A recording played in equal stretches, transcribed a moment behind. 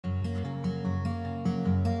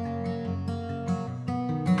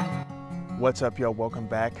What's up, y'all? Welcome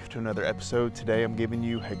back to another episode. Today I'm giving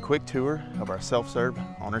you a quick tour of our self-serve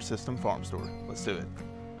honor system farm store. Let's do it.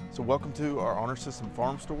 So welcome to our honor system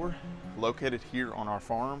farm store, located here on our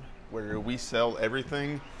farm, where we sell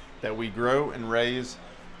everything that we grow and raise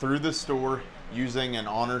through the store using an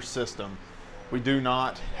honor system. We do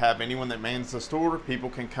not have anyone that mans the store. People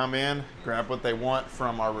can come in, grab what they want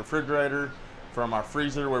from our refrigerator, from our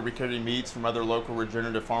freezer, where we carry meats from other local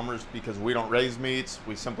regenerative farmers, because we don't raise meats,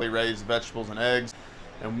 we simply raise vegetables and eggs.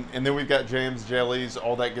 And then we've got jams, jellies,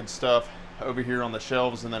 all that good stuff over here on the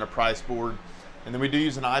shelves, and then a price board. And then we do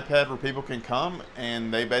use an iPad where people can come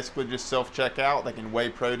and they basically just self-check out. They can weigh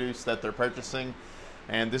produce that they're purchasing.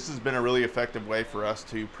 And this has been a really effective way for us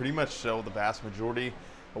to pretty much sell the vast majority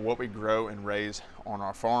of what we grow and raise on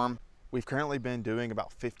our farm. We've currently been doing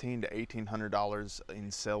about $1,500 to $1,800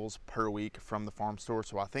 in sales per week from the farm store.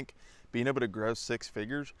 So I think being able to grow six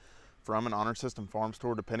figures from an honor system farm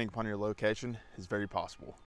store, depending upon your location, is very possible.